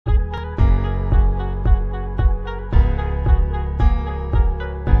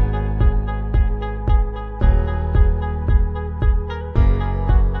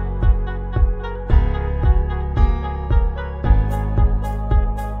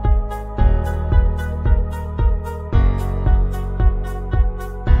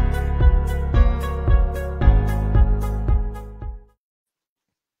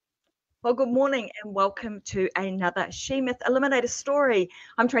Well, good morning and welcome to another She-Myth Eliminator story.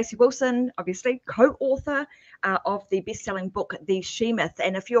 I'm Tracy Wilson, obviously co-author of the best-selling book, The She-Myth.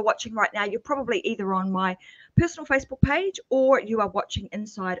 And if you're watching right now, you're probably either on my personal Facebook page or you are watching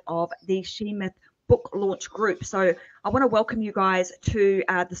inside of the She-Myth book launch group. So I want to welcome you guys to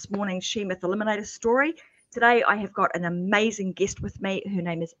this morning's She-Myth Eliminator story. Today, I have got an amazing guest with me. Her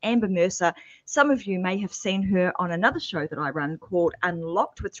name is Mirza. Some of you may have seen her on another show that I run called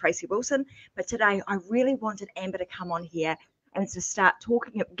Unlocked with Tracy Wilson. But today, I really wanted Amber to come on here and to start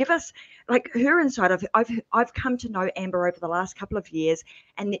talking, give us like her insight. I've come to know Amber over the last couple of years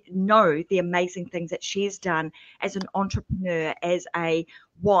and know the amazing things that she's done as an entrepreneur, as a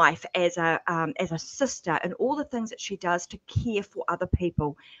wife, as a sister, and all the things that she does to care for other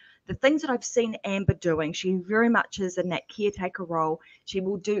people. The things that I've seen Amber doing, she very much is in that caretaker role. She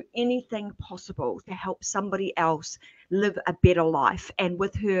will do anything possible to help somebody else live a better life. And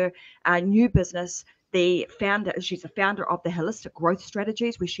with her new business, she's a founder of the Holistic Growth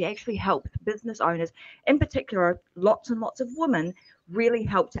Strategies, where she actually helps business owners, in particular, lots and lots of women, really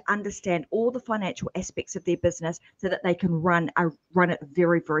help to understand all the financial aspects of their business so that they can run it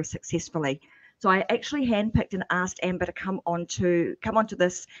very, very successfully. So I actually handpicked and asked Amber to come onto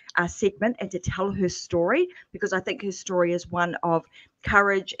this segment and to tell her story, because I think her story is one of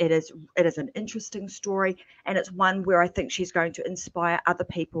courage. It is an interesting story, and it's one where I think she's going to inspire other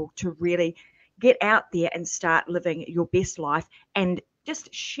people to really get out there and start living your best life and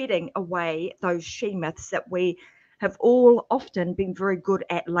just shedding away those she-myths that we have all often been very good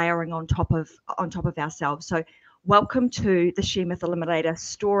at layering on top of ourselves. So welcome to the She-Myth Eliminator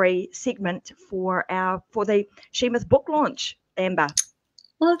story segment for the She-Myth book launch, Amber.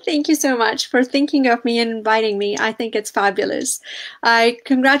 Well, thank you so much for thinking of me and inviting me. I think it's fabulous.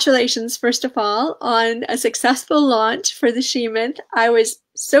 Congratulations, first of all, on a successful launch for the She-Myth. I was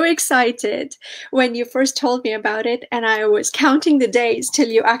so excited when you first told me about it, and I was counting the days till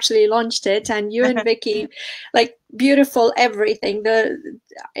you actually launched it. And you and Vicky, like, beautiful everything.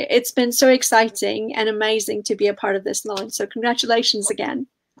 It's been so exciting and amazing to be a part of this launch. So congratulations again.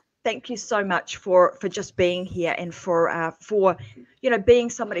 Thank you so much for just being here and for being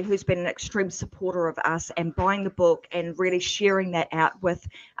somebody who's been an extreme supporter of us and buying the book and really sharing that out with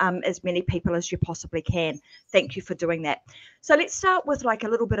as many people as you possibly can. Thank you for doing that. So let's start with like a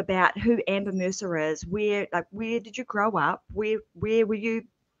little bit about who Amber Mirza is. Where did you grow up? Where were you?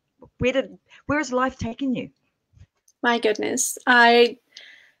 Where has life taken you? My goodness, I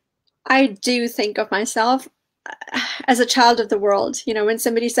do think of myself as a child of the world. You know, when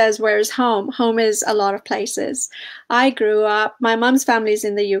somebody says, where's home? Home is a lot of places. I grew up, my mom's family is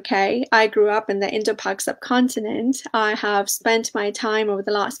in the UK. I grew up in the Indo-Pak subcontinent. I have spent my time over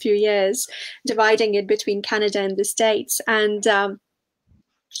the last few years dividing it between Canada and the States. And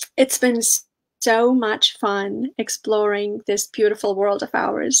it's been so much fun exploring this beautiful world of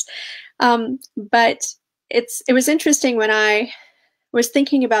ours. But it was interesting when I was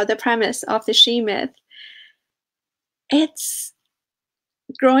thinking about the premise of the She-Myth. It's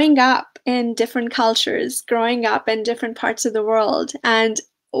growing up in different cultures, growing up in different parts of the world, and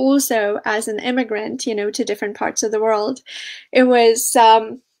also as an immigrant, you know, to different parts of the world. It was,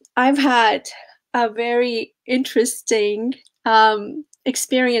 I've had a very interesting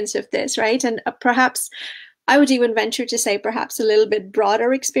experience of this, right? And perhaps I would even venture to say perhaps a little bit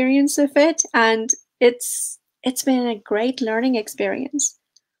broader experience of it. And it's been a great learning experience.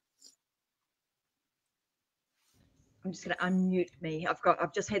 I'm just going to unmute me.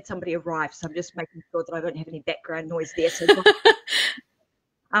 I've just had somebody arrive, so I'm just making sure that I don't have any background noise there. So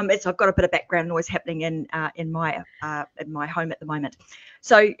I've got a bit of background noise happening in my home at the moment.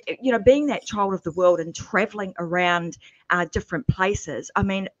 So, you know, being that child of the world and traveling around different places, I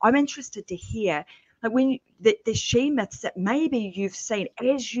mean, I'm interested to hear like when the she-myths that maybe you've seen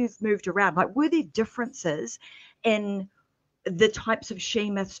as you've moved around, like were there differences in the types of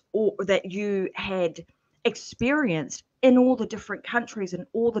she-myths or that you had experienced in all the different countries and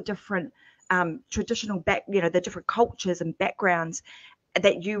all the different traditional the different cultures and backgrounds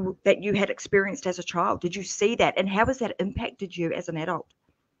that you had experienced as a child? Did you see that, and how has that impacted you as an adult?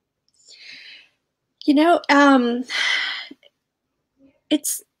 You know,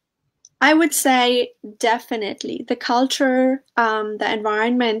 I would say definitely the culture, the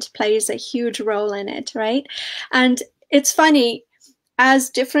environment plays a huge role in it, right? And it's funny,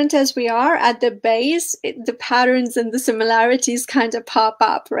 as different as we are at the base, the patterns and the similarities kind of pop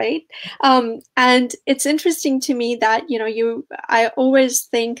up, right? And it's interesting to me that, you know, I always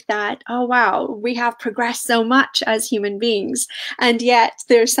think that, oh, wow, we have progressed so much as human beings. And yet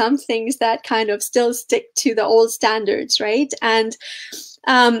there's some things that kind of still stick to the old standards, right? And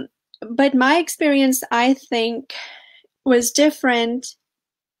but my experience, I think, was different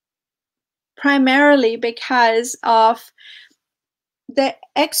primarily because of the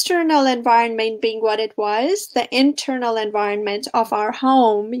external environment being what it was, the internal environment of our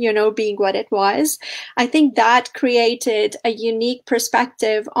home, being what it was. I think that created a unique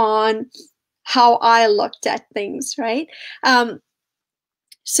perspective on how I looked at things, right?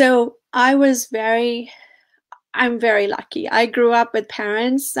 So I'm very lucky. I grew up with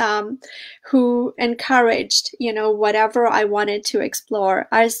parents who encouraged, whatever I wanted to explore.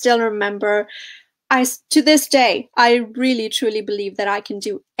 I still remember, to this day, I really truly believe that I can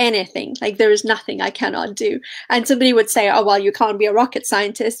do anything. Like, there is nothing I cannot do. And somebody would say, oh, well, you can't be a rocket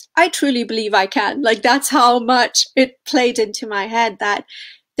scientist. I truly believe I can. Like, that's how much it played into my head that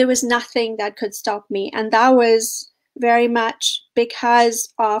there was nothing that could stop me. And that was very much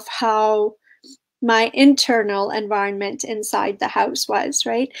because of how my internal environment inside the house was,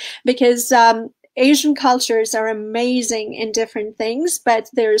 right? Because Asian cultures are amazing in different things, but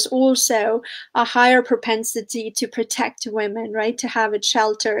there's also a higher propensity to protect women, right? To have a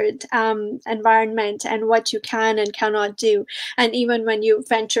sheltered environment and what you can and cannot do. And even when you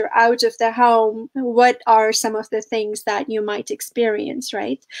venture out of the home, what are some of the things that you might experience,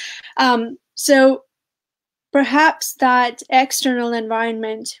 right? So perhaps that external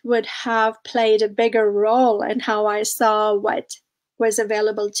environment would have played a bigger role in how I saw what was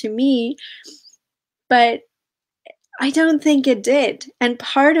available to me, but I don't think it did. And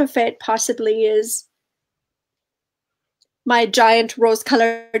part of it possibly is my giant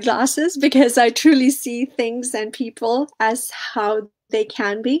rose-colored glasses, because I truly see things and people as how they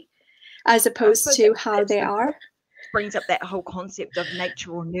can be, as opposed to how they are. Brings up that whole concept of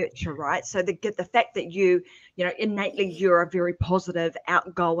nature or nurture, right? So the fact that you innately you're a very positive,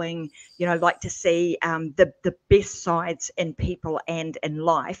 outgoing, like to see the best sides in people and in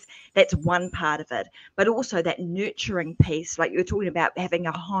life. That's one part of it, but also that nurturing piece, like you were talking about, having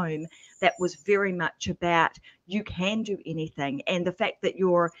a home that was very much about you can do anything, and the fact that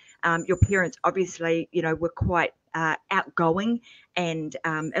your parents obviously were quite outgoing and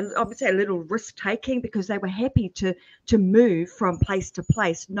I would say a little risk taking, because they were happy to move from place to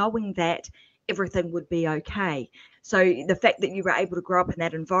place, knowing that everything would be okay. So the fact that you were able to grow up in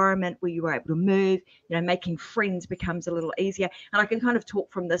that environment where you were able to move, making friends becomes a little easier. And I can kind of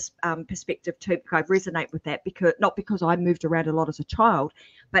talk from this perspective too, because I resonate with that, because not because I moved around a lot as a child,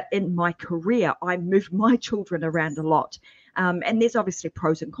 but in my career, I moved my children around a lot. And there's obviously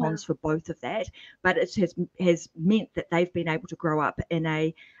pros and cons for both of that, but it has meant that they've been able to grow up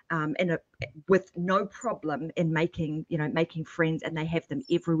with no problem in making friends, and they have them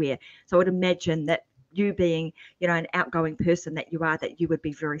everywhere. So I would imagine that you being, an outgoing person that you would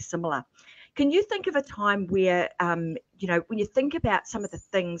be very similar. Can you think of a time where, when you think about some of the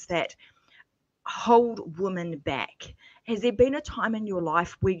things that hold women back, has there been a time in your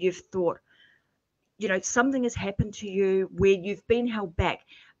life where you've thought, something has happened to you where you've been held back?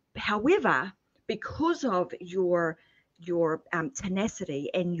 However, because of your tenacity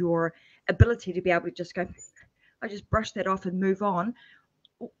and your ability to be able to just go, I just brush that off and move on.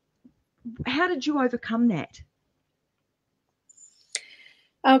 How did you overcome that?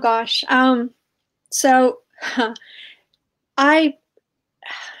 Oh gosh. So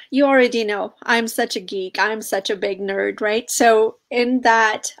you already know, I'm such a geek. I'm such a big nerd, right? So in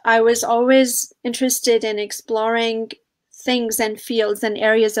that, I was always interested in exploring things and fields and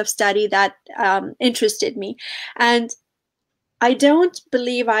areas of study that interested me. And I don't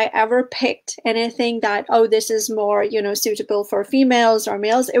believe I ever picked anything that, oh, this is more, suitable for females or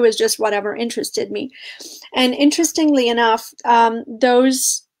males. It was just whatever interested me. And interestingly enough, a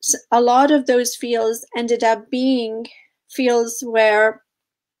lot of those fields ended up being fields where,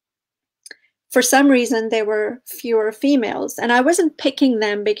 for some reason, there were fewer females. And I wasn't picking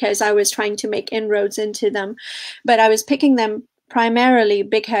them because I was trying to make inroads into them, but I was picking them primarily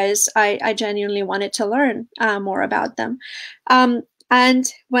because I genuinely wanted to learn more about them.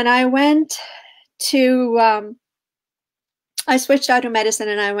 And when I went to, I switched out of medicine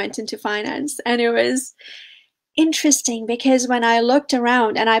and I went into finance, and it was interesting because when I looked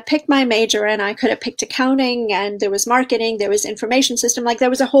around and I picked my major, and I could have picked accounting, and there was marketing, there was information system, like there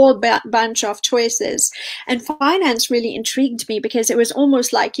was a whole bunch of choices. And finance really intrigued me because it was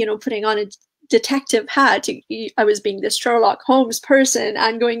almost like, putting on a detective hat. I was being this Sherlock Holmes person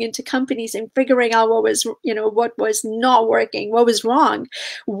and going into companies and figuring out what was not working, what was wrong,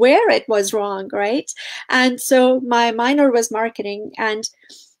 where it was wrong, right? And so my minor was marketing, and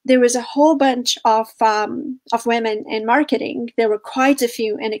there was a whole bunch of women in marketing. There were quite a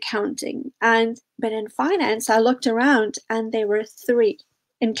few in accounting, but in finance, I looked around and there were 3.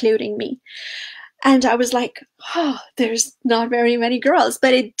 including me. And I was like, oh, there's not very many girls.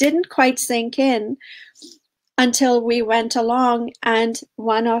 But it didn't quite sink in until we went along and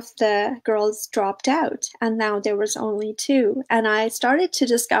one of the girls dropped out, and now there was only two. And I started to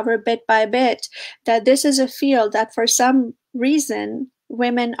discover bit by bit that this is a field that for some reason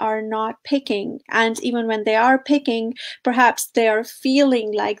women are not picking. And even when they are picking, perhaps they are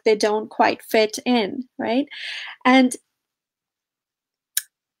feeling like they don't quite fit in, right? And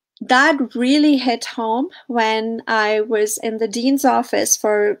that really hit home when I was in the dean's office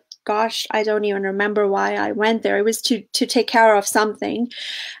for, gosh, I don't even remember why I went there. It was to take care of something.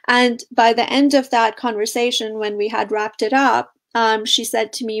 And by the end of that conversation, when we had wrapped it up, she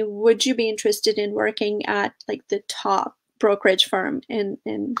said to me, would you be interested in working at like the top brokerage firm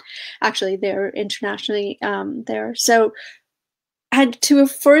in actually they're internationally there. So, and to a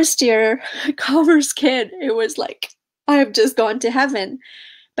first year commerce kid, it was like, I've just gone to heaven.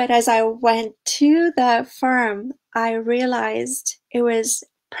 But as I went to the firm, I realized it was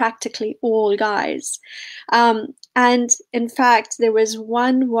practically all guys. And in fact, there was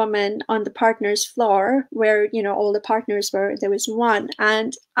one woman on the partners floor where, you know, all the partners were, there was one.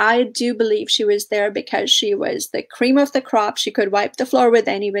 And I do believe she was there because she was the cream of the crop. She could wipe the floor with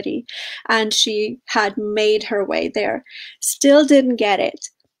anybody. And she had made her way there. Still didn't get it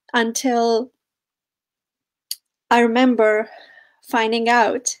until I remember finding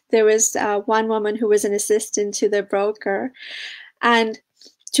out there was one woman who was an assistant to the broker and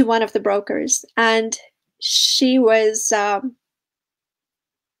to one of the brokers, and she was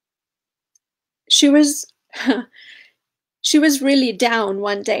she was really down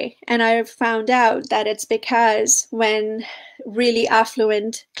one day, and I found out that it's because when really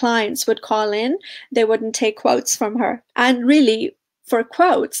affluent clients would call in, they wouldn't take quotes from her. And really, for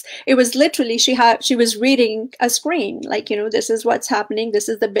quotes, it was literally she was reading a screen, like, you know, this is what's happening, this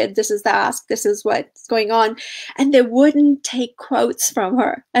is the bid, this is the ask, this is what's going on, and they wouldn't take quotes from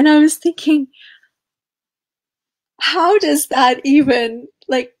her. And I was thinking, how does that even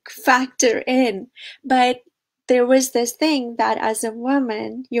like factor in? But there was this thing that as a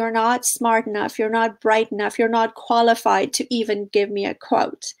woman, you're not smart enough, you're not bright enough, you're not qualified to even give me a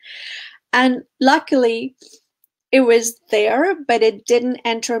quote. And luckily, it was there, but it didn't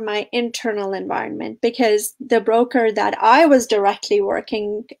enter my internal environment because the broker that I was directly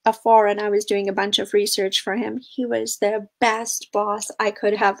working for, and I was doing a bunch of research for him, he was the best boss I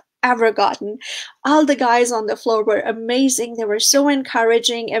could have ever gotten. All the guys on the floor were amazing. They were so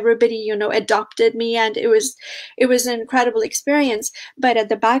encouraging. Everybody, you know, adopted me, and it was an incredible experience. But at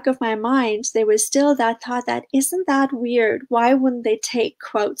the back of my mind, there was still that thought that, isn't that weird? Why wouldn't they take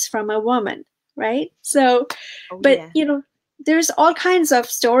quotes from a woman? Right? So, but yeah, you know, there's all kinds of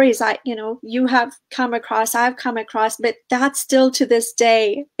stories you have come across, I've come across, but that still to this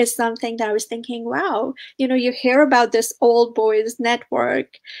day is something that I was thinking, wow, you know, you hear about this old boys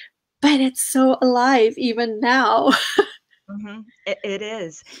network, but it's so alive even now. Mm-hmm. It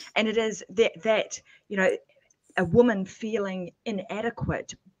is. And it is that, you know, a woman feeling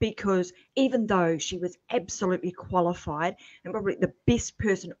inadequate because even though she was absolutely qualified and probably the best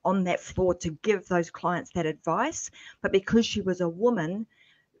person on that floor to give those clients that advice, but because she was a woman,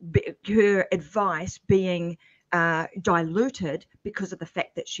 her advice being diluted because of the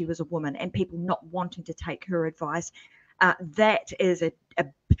fact that she was a woman and people not wanting to take her advice, that is a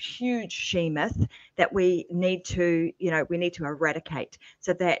huge she-myth that we need to eradicate,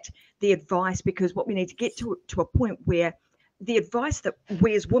 so that the advice, because what we need to get to a point where the advice that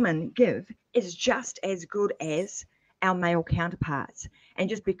we as women give is just as good as our male counterparts. And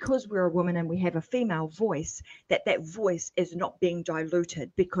just because we're a woman and we have a female voice, that voice is not being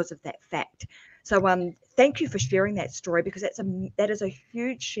diluted because of that fact. So thank you for sharing that story, because that is a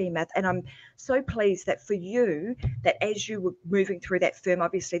huge she-myth. And I'm so pleased that for you, that as you were moving through that firm,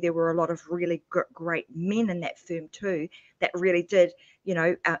 obviously there were a lot of really great men in that firm too, that really did,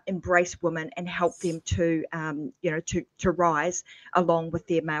 embrace women and help them to, to rise along with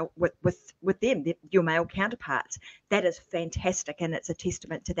their male, with them, your male counterparts. That is fantastic, and it's a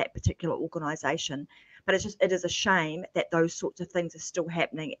testament to that particular organisation. But it is a shame that those sorts of things are still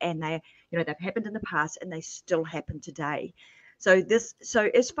happening, and they've happened in the past and they still happen today. So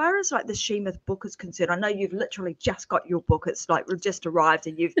as far as like the She-Myth book is concerned, I know you've literally just got your book. It's like we've just arrived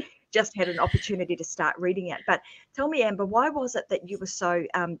and you've just had an opportunity to start reading it. But tell me, Amber, why was it that you were so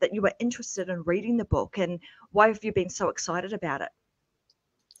that you were interested in reading the book, and why have you been so excited about it?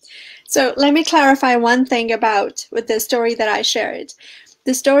 So let me clarify one thing with the story that I shared.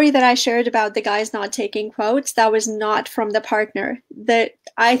 the story that I shared about the guys not taking quotes, that was not from the partner. That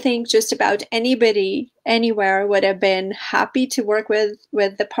I think just about anybody anywhere would have been happy to work with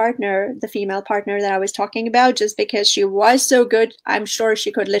the partner, the female partner that I was talking about, just because she was so good. I'm sure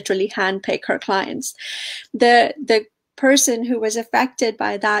she could literally handpick her clients. The person who was affected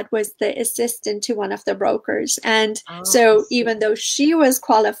by that was the assistant to one of the brokers. And so even though she was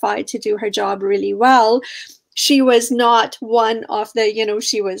qualified to do her job really well, she was not one of the,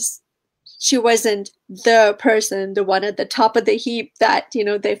 she wasn't the person, the one at the top of the heap that,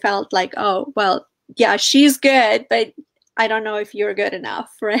 they felt like, oh, well, yeah, she's good, but I don't know if you're good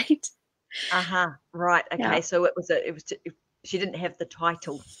enough, right? Right. Okay. Yeah. So she didn't have the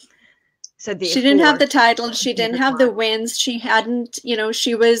title. So she didn't have the title. She didn't have the wins. She hadn't,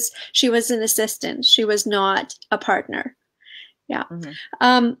 she was an assistant. She was not a partner. Yeah.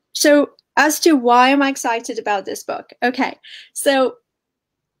 Mm-hmm. So as to why am I excited about this book? Okay. So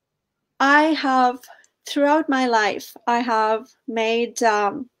I have, throughout my life, I have made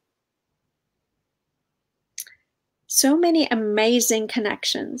so many amazing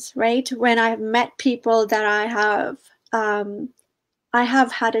connections, right? When I've met people that I have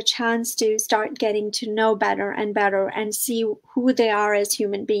had a chance to start getting to know better and better and see who they are as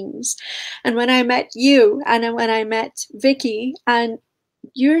human beings. And when I met you and when I met Vicky, and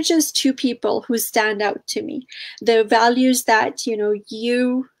you're just two people who stand out to me. The values that,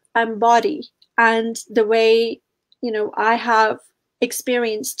 you embody and the way, I have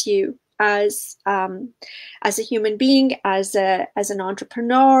experienced you as a human being, as an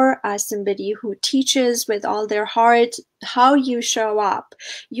entrepreneur, as somebody who teaches with all their heart, how you show up.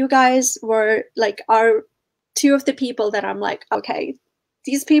 You guys were like are two of the people that I'm like, okay,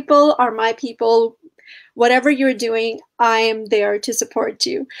 these people are my people. Whatever you're doing, I am there to support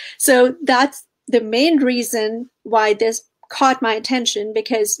you. So that's the main reason why this caught my attention,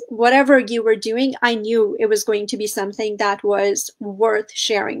 because whatever you were doing, I knew it was going to be something that was worth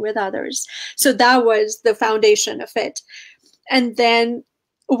sharing with others. So that was the foundation of it. And then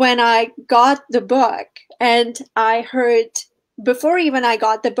when I got the book, and I heard, before even I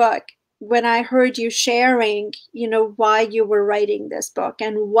got the book, when I heard you sharing, why you were writing this book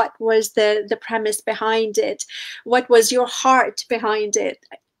and what was the premise behind it, what was your heart behind it,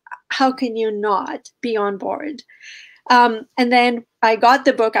 how can you not be on board? And then I got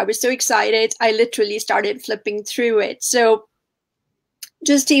the book. I was so excited. I literally started flipping through it. So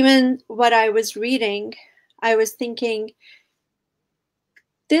just even what I was reading, I was thinking,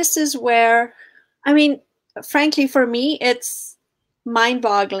 this is where, frankly, for me, it's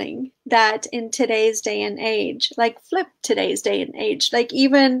mind-boggling that in today's day and age, like flip today's day and age, like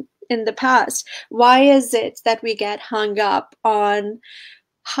even in the past, why is it that we get hung up on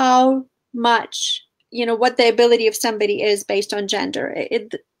how much, what the ability of somebody is based on gender?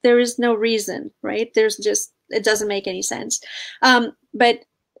 There is no reason, right? It doesn't make any sense. But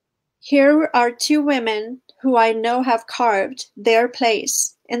here are two women who I know have carved their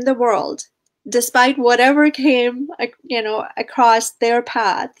place in the world, despite whatever came, across their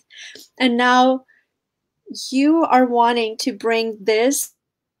path. And now you are wanting to bring this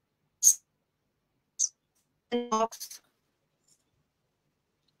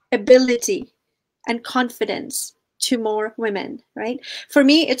ability and confidence to more women, right? For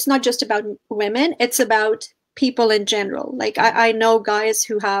me, it's not just about women, it's about people in general. Like I know guys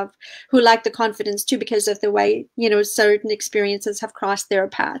who lack the confidence too, because of the way, certain experiences have crossed their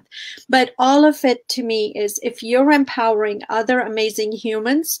path. But all of it to me is, if you're empowering other amazing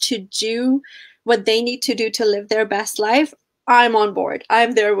humans to do what they need to do to live their best life, I'm on board.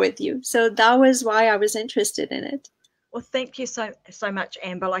 I'm there with you. So that was why I was interested in it. Well, thank you so much,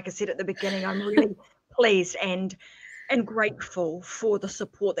 Amber. Like I said at the beginning, I'm really pleased and grateful for the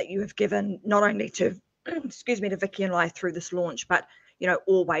support that you have given, not only to to Vicky and I through this launch, but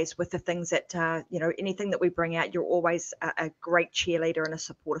always with the things that anything that we bring out, you're always a great cheerleader and a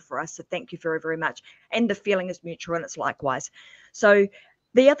supporter for us. So thank you very, very much. And the feeling is mutual, and it's likewise. So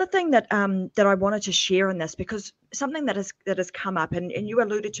the other thing that I wanted to share in this, because something that has come up, and you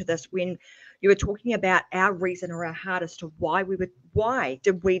alluded to this when you were talking about our reason or our heart as to why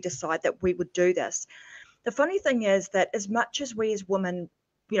did we decide that we would do this. The funny thing is that as much as we as women,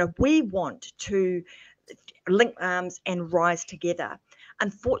 we want to link arms and rise together,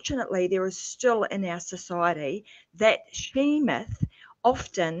 unfortunately, there is still in our society that she myth.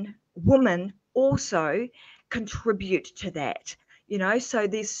 Often women also contribute to that. So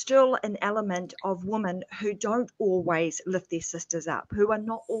there's still an element of women who don't always lift their sisters up, who are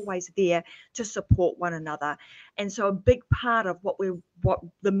not always there to support one another. And so a big part of what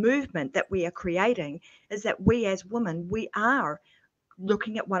the movement that we are creating is that we as women, we are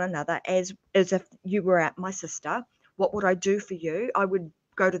looking at one another as if you were at my sister. What would I do for you? I would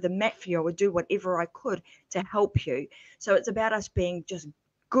go to the mat for you. I would do whatever I could to help you. So it's about us being just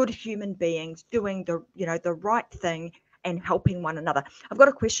good human beings, doing the right thing and helping one another. I've got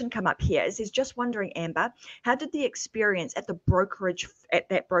a question come up here. It says, just wondering, Amber, how did the experience at that brokerage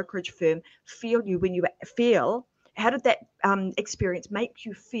firm how did that experience make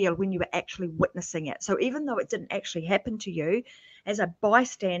you feel when you were actually witnessing it? So even though it didn't actually happen to you, as a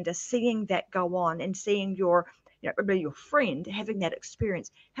bystander, seeing that go on and seeing your friend having that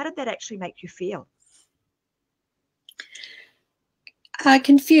experience, how did that actually make you feel?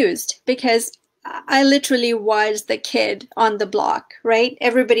 Confused, because I literally was the kid on the block, right?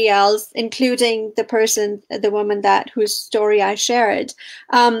 Everybody else, including the woman whose story I shared,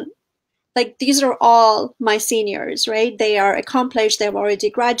 like these are all my seniors, right? They are accomplished, they've already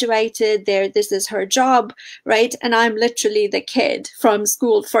graduated, this is her job, right? And I'm literally the kid from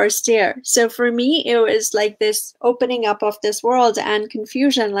school first year. So for me, it was like this opening up of this world and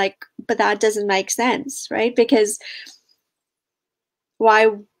confusion, like, but that doesn't make sense, right? Because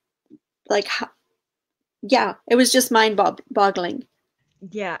why, like, yeah, it was just mind-boggling.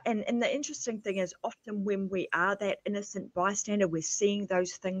 Yeah, and the interesting thing is, often when we are that innocent bystander, we're seeing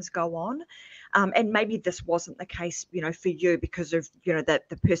those things go on, and maybe this wasn't the case, for you, because of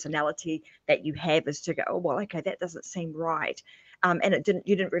the personality that you have, is to go, oh well, okay, that doesn't seem right, and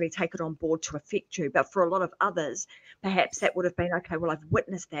you didn't really take it on board to affect you. But for a lot of others, perhaps that would have been, okay, well, I've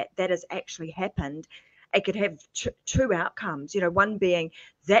witnessed that has actually happened. It could have two outcomes, one being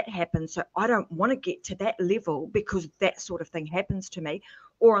that happens, so I don't want to get to that level because that sort of thing happens to me.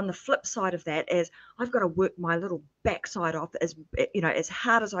 Or on the flip side of that is, I've got to work my little backside off as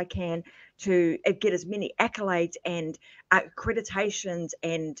hard as I can to get as many accolades and accreditations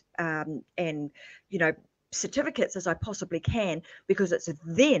and certificates as I possibly can, because it's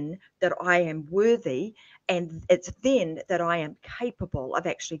then that I am worthy, and it's then that I am capable of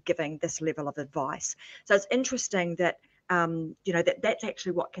actually giving this level of advice. So it's interesting that that's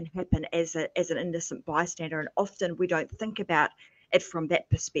actually what can happen as an innocent bystander, and often we don't think about it from that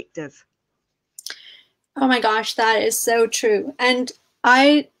perspective. Oh my gosh, that is so true. And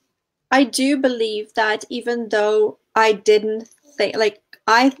I do believe that even though I didn't think, like,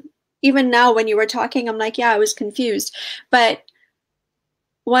 even now when you were talking, I'm like, yeah, I was confused. But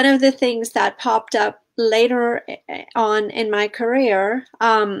one of the things that popped up later on in my career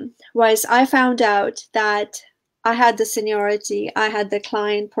was I found out that I had the seniority, I had the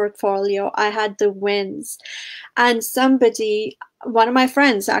client portfolio, I had the wins. And one of my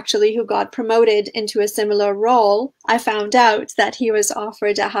friends actually, who got promoted into a similar role, I found out that he was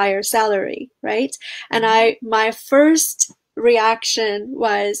offered a higher salary, right? And my first reaction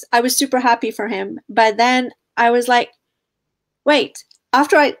was, I was super happy for him. But then I was like, wait,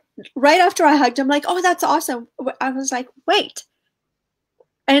 right after I hugged him, like, oh, that's awesome. I was like, wait,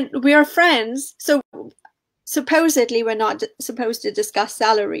 and we are friends, so supposedly we're not supposed to discuss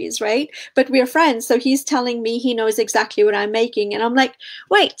salaries, right? But we're friends, so he's telling me he knows exactly what I'm making, and I'm like,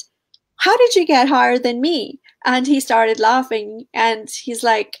 wait, how did you get higher than me? And he started laughing, and he's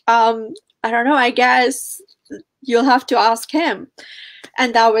like, I don't know, I guess you'll have to ask him.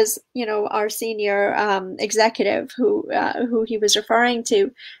 And that was, our senior executive who he was referring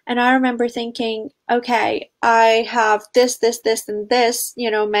to. And I remember thinking, okay, I have this, and this,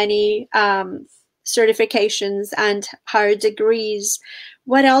 many certifications and higher degrees.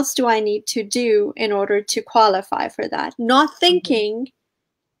 What else do I need to do in order to qualify for that? Not thinking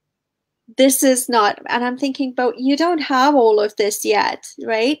this is not, and I'm thinking, but you don't have all of this yet,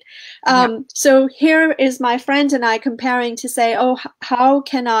 right? So here is my friend and I comparing to say, oh, how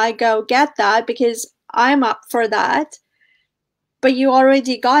can I go get that? Because I'm up for that, but you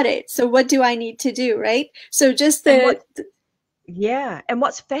already got it. So what do I need to do, right? So just yeah, and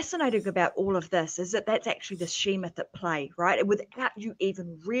what's fascinating about all of this is that that's actually the she myth at play, right? And without you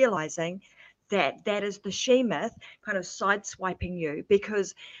even realizing that is the she myth kind of sideswiping you,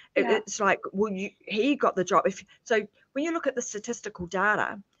 because it's like, well, he got the job. So when you look at the statistical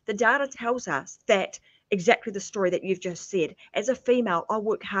data, the data tells us that exactly the story that you've just said. As a female, I'll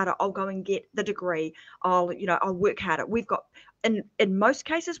work harder, I'll go and get the degree, I'll work harder. We've got, in most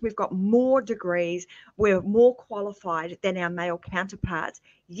cases, we've got more degrees, we're more qualified than our male counterparts.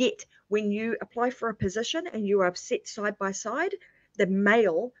 Yet when you apply for a position and you are set side by side, the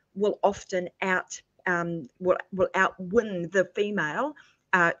male will often outwin the female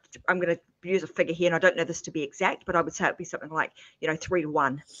I'm going to use a figure here, and I don't know this to be exact, but I would say it'd be something like,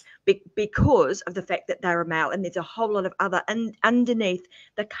 3-to-1, because of the fact that they're a male. And there's a whole lot of other, underneath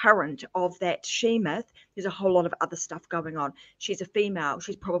the current of that she-myth, there's a whole lot of other stuff going on. She's a female.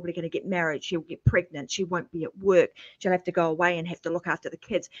 She's probably going to get married. She'll get pregnant. She won't be at work. She'll have to go away and have to look after the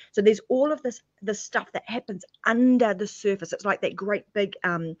kids. So there's all of this stuff that happens under the surface. It's like that great big,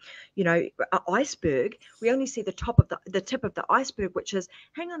 iceberg. We only see the tip of the iceberg, which is,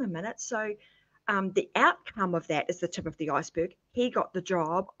 hang on a minute. So the outcome of that is the tip of the iceberg. He got the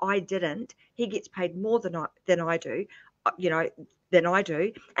job. I didn't. He gets paid more than I do. Than I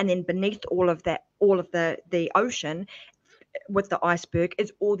do. And then beneath all of that, all of the ocean with the iceberg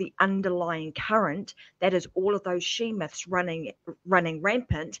is all the underlying current. That is all of those she-myths running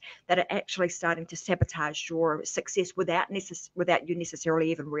rampant, that are actually starting to sabotage your success without you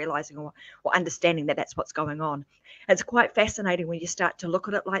necessarily even realizing or understanding that that's what's going on. It's quite fascinating when you start to look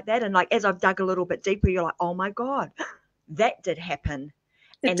at it like that. And like, as I've dug a little bit deeper, you're like, oh my God, that did happen.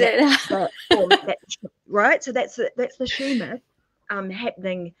 It did. Right? So that's the she-myth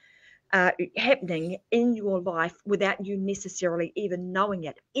happening in your life without you necessarily even knowing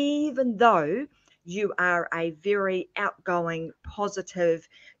it, even though you are a very outgoing, positive,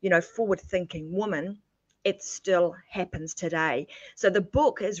 forward-thinking woman. It still happens today. So the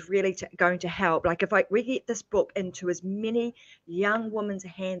book is really going to help. Like, if we get this book into as many young women's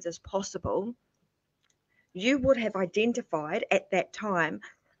hands as possible, you would have identified at that time,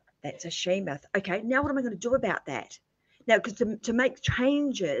 that's a she-myth. Okay, now what am I going to do about that? Now, because to make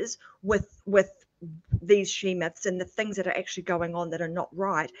changes with these she-myths and the things that are actually going on that are not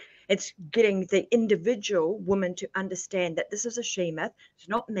right, it's getting the individual woman to understand that this is a she-myth. It's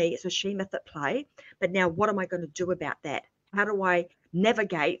not me. It's a she-myth at play. But now, what am I going to do about that? How do I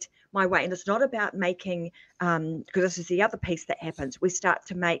navigate my way? And it's not about making, because this is the other piece that happens. We start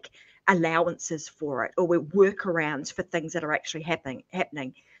to make allowances for it, or we workarounds for things that are actually happening.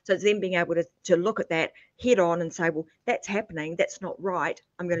 So it's then being able to look at that head on and say, well, that's happening. That's not right.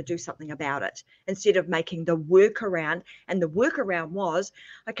 I'm going to do something about it, instead of making the workaround. And the workaround was,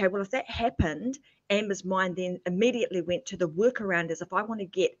 okay, well, if that happened, Amber's mind then immediately went to the workaround as, if I want to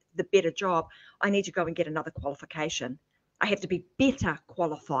get the better job, I need to go and get another qualification. I have to be better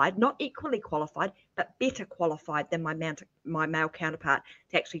qualified, not equally qualified, but better qualified than my male counterpart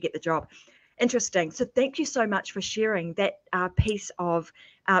to actually get the job. Interesting. So thank you so much for sharing that piece of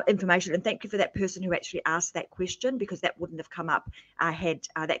information. And thank you for that person who actually asked that question, because that wouldn't have come up had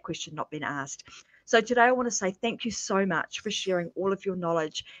that question not been asked. So today I want to say thank you so much for sharing all of your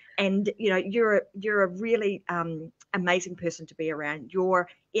knowledge. And, you're a really amazing person to be around. Your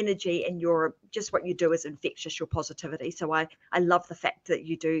energy and just what you do is infectious, your positivity. So I love the fact that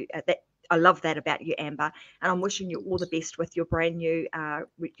you do that. I love that about you, Amber, and I'm wishing you all the best with your brand new,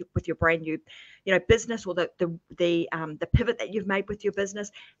 business, or the pivot that you've made with your business.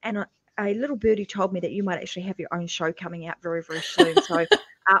 And a little birdie told me that you might actually have your own show coming out very, very soon. So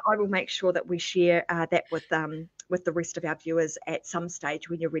I will make sure that we share that with the rest of our viewers at some stage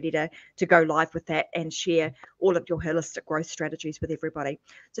when you're ready to go live with that and share all of your holistic growth strategies with everybody.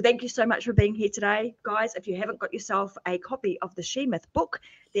 So thank you so much for being here today, guys. If you haven't got yourself a copy of the She-Myth book,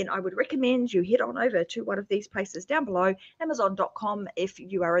 then I would recommend you head on over to one of these places down below, Amazon.com if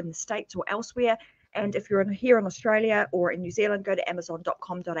you are in the States or elsewhere. And if you're here in Australia or in New Zealand, go to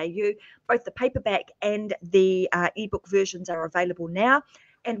amazon.com.au. Both the paperback and the ebook versions are available now.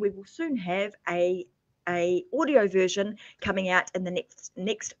 And we will soon have a audio version coming out in the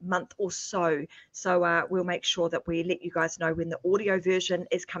next month or so. So we'll make sure that we let you guys know when the audio version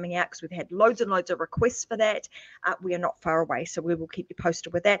is coming out, because we've had loads and loads of requests for that. We are not far away, so we will keep you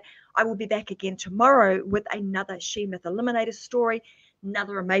posted with that. I will be back again tomorrow with another She-Myth Eliminator story,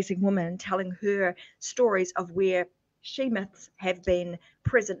 another amazing woman telling her stories of where she-myths have been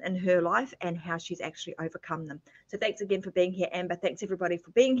present in her life and how she's actually overcome them. So thanks again for being here, Amber. Thanks everybody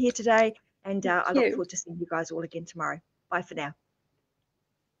for being here today. And I look forward to seeing you guys all again tomorrow. Bye for now.